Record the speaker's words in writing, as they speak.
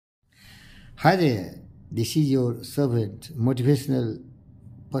Hi there, this is your servant, motivational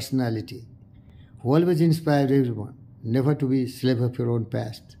personality, who always inspires everyone, never to be slave of your own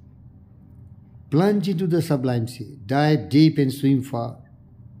past. Plunge into the sublime sea, dive deep and swim far.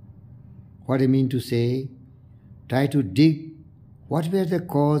 What I mean to say, try to dig what were the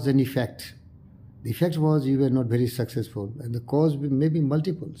cause and effect. The effect was you were not very successful, and the cause may be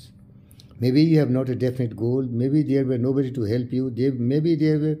multiples. Maybe you have not a definite goal, maybe there were nobody to help you, maybe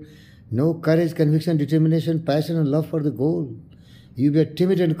there were no courage, conviction, determination, passion, and love for the goal. You were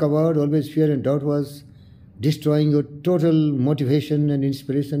timid and coward, always fear and doubt was destroying your total motivation and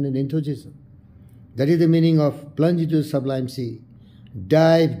inspiration and enthusiasm. That is the meaning of plunge into the sublime sea.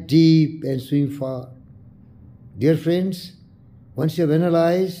 Dive deep and swim far. Dear friends, once you have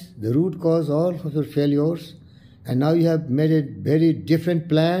analyzed the root cause of all your failures, and now you have made a very different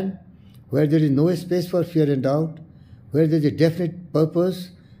plan where there is no space for fear and doubt, where there is a definite purpose,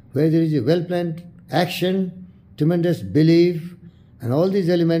 where there is a well-planned action, tremendous belief, and all these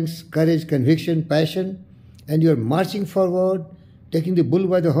elements, courage, conviction, passion, and you are marching forward, taking the bull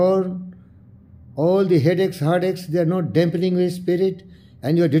by the horn. All the headaches, heartaches, they are not dampening your spirit,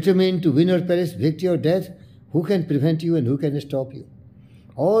 and you are determined to win or perish, victory or death. Who can prevent you and who can stop you?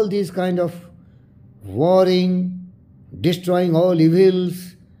 All these kind of warring, destroying all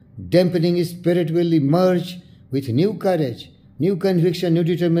evils, dampening spirit will emerge with new courage, new conviction, new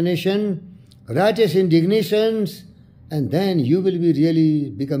determination, righteous indignations, and then you will be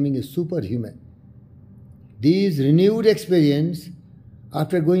really becoming a superhuman. These renewed experience,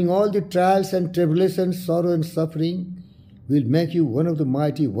 after going all the trials and tribulations, sorrow and suffering, will make you one of the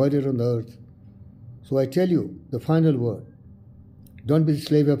mighty warriors on the earth. So I tell you the final word. Don't be the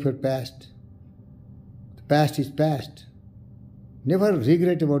slave of your past. The past is past. Never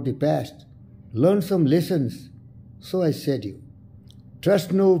regret about the past. Learn some lessons. So I said you.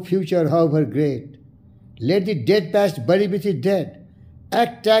 Trust no future, however great. Let the dead past bury with its dead.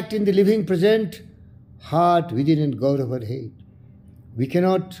 Act in the living present. Heart within and God over hate. We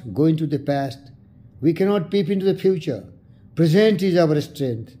cannot go into the past. We cannot peep into the future. Present is our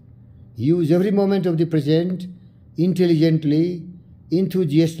strength. Use every moment of the present intelligently,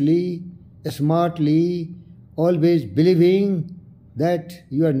 enthusiastically, smartly, always believing that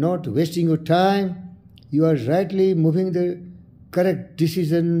you are not wasting your time, you are rightly moving the correct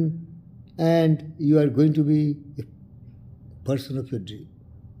decision, and you are going to be a person of your dream.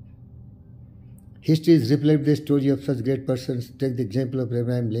 History is replete with the story of such great persons. Take the example of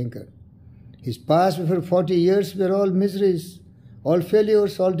Abraham Lincoln. His past before 40 years were all miseries, all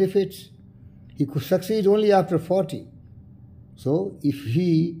failures, all defeats. He could succeed only after 40. So if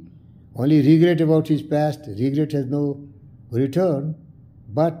he only regret about his past, regret has no return,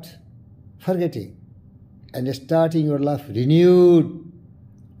 but forgetting and starting your life renewed.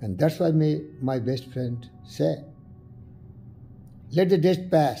 And that's why my best friend said, let the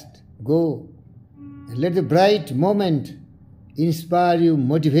dead past go and let the bright moment inspire you,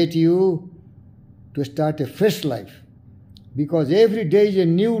 motivate you to start a fresh life. Because every day is a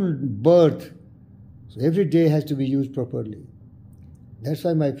new birth. So every day has to be used properly. That's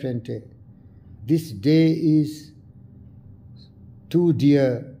why, my friend, this day is too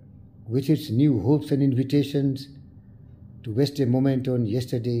dear with its new hopes and invitations to waste a moment on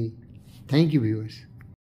yesterday. Thank you, viewers.